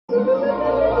Let's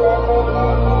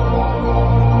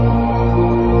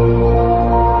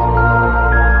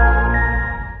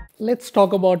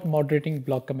talk about moderating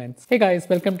blog comments. Hey guys,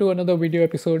 welcome to another video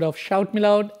episode of Shout Me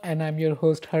Loud, and I'm your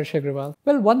host Harsh Agrawal.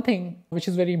 Well, one thing which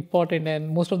is very important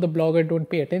and most of the bloggers don't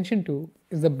pay attention to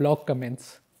is the blog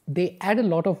comments. They add a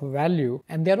lot of value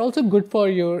and they are also good for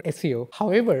your SEO.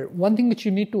 However, one thing which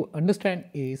you need to understand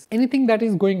is anything that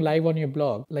is going live on your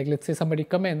blog, like let's say somebody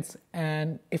comments,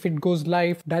 and if it goes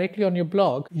live directly on your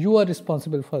blog, you are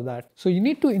responsible for that. So you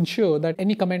need to ensure that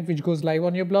any comment which goes live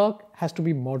on your blog has to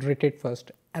be moderated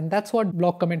first. And that's what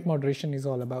blog comment moderation is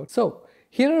all about. So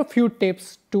here are a few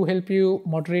tips to help you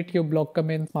moderate your blog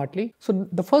comments smartly. So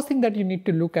the first thing that you need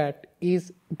to look at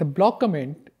is the blog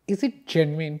comment. Is it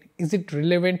genuine? Is it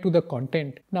relevant to the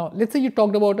content? Now, let's say you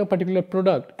talked about a particular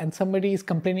product and somebody is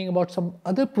complaining about some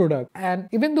other product, and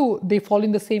even though they fall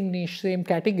in the same niche, same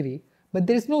category, but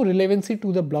there is no relevancy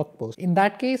to the blog post. In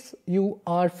that case, you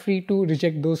are free to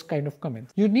reject those kind of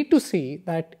comments. You need to see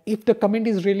that if the comment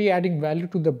is really adding value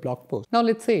to the blog post. Now,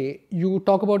 let's say you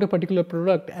talk about a particular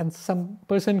product and some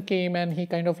person came and he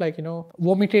kind of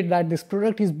vomited that this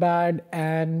product is bad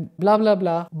and blah, blah,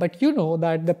 blah. But you know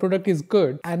that the product is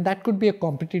good and that could be a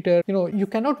competitor. You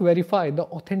cannot verify the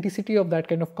authenticity of that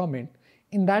kind of comment.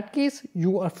 In that case,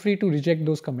 you are free to reject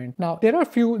those comments. Now, there are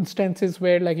few instances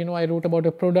where I wrote about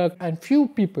a product and few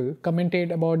people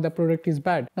commented about the product is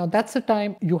bad. Now, that's the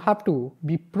time you have to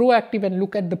be proactive and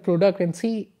look at the product and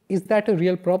see, is that a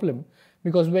real problem?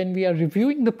 Because when we are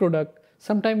reviewing the product,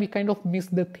 sometimes we kind of miss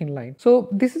the thin line. So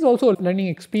this is also a learning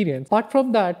experience. Apart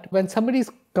from that, when somebody is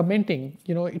commenting,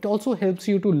 it also helps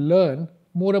you to learn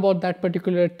more about that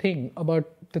particular thing, about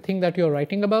the thing that you're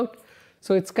writing about.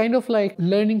 So it's kind of like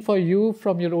learning for you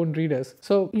from your own readers.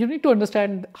 So you need to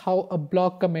understand how a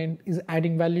blog comment is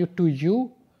adding value to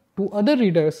you, to other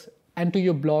readers, and to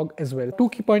your blog as well. 2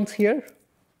 key points here.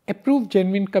 Approve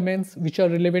genuine comments which are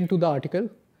relevant to the article.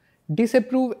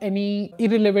 Disapprove any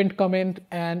irrelevant comment,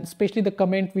 and especially the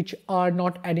comment which are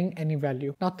not adding any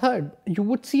value. Now, third, you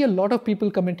would see a lot of people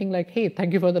commenting like, hey,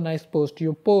 thank you for the nice post.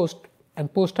 Your post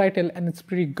and post title and it's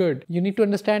pretty good. You need to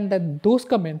understand that those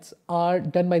comments are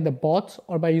done by the bots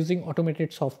or by using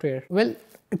automated software. Well,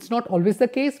 it's not always the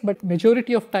case, but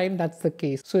majority of time that's the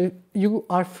case. So you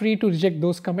are free to reject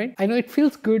those comments. I know it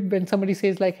feels good when somebody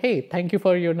says like, hey, thank you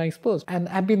for your nice post, and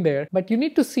I've been there, but you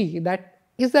need to see that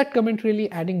is that comment really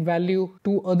adding value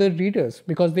to other readers,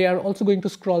 because they are also going to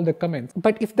scroll the comments.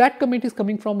 But if that comment is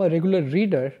coming from a regular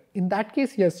reader, in that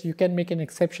case, yes, you can make an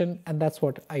exception, and that's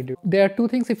what I do. There are 2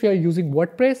 things. If you are using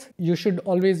WordPress, you should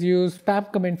always use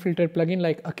spam comment filter plugin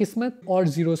like Akismet or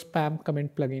zero spam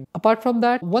comment plugin. Apart from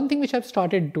that, one thing which I've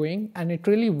started doing and it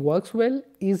really works well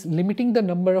is limiting the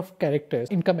number of characters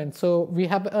in comments. So we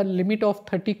have a limit of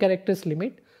 30 characters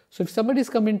limit. So if somebody is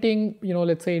commenting,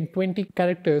 let's say in 20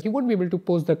 characters, you won't be able to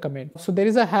post the comment. So there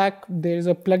is a hack, there is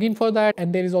a plugin for that,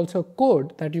 and there is also a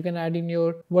code that you can add in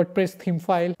your WordPress theme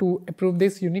file to approve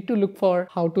this. You need to look for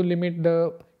how to limit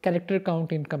the character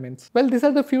count in comments. Well, these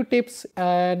are the few tips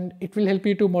and it will help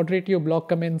you to moderate your blog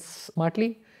comments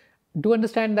smartly. Do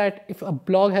understand that if a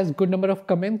blog has good number of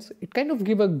comments, it kind of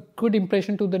give a good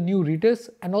impression to the new readers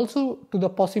and also to the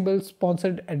possible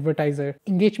sponsored advertiser.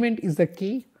 Engagement is the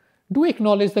key. Do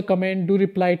acknowledge the comment, do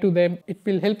reply to them. It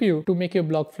will help you to make your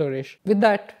blog flourish. With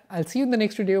that, I'll see you in the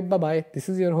next video. Bye-bye. This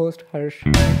is your host, Harsh.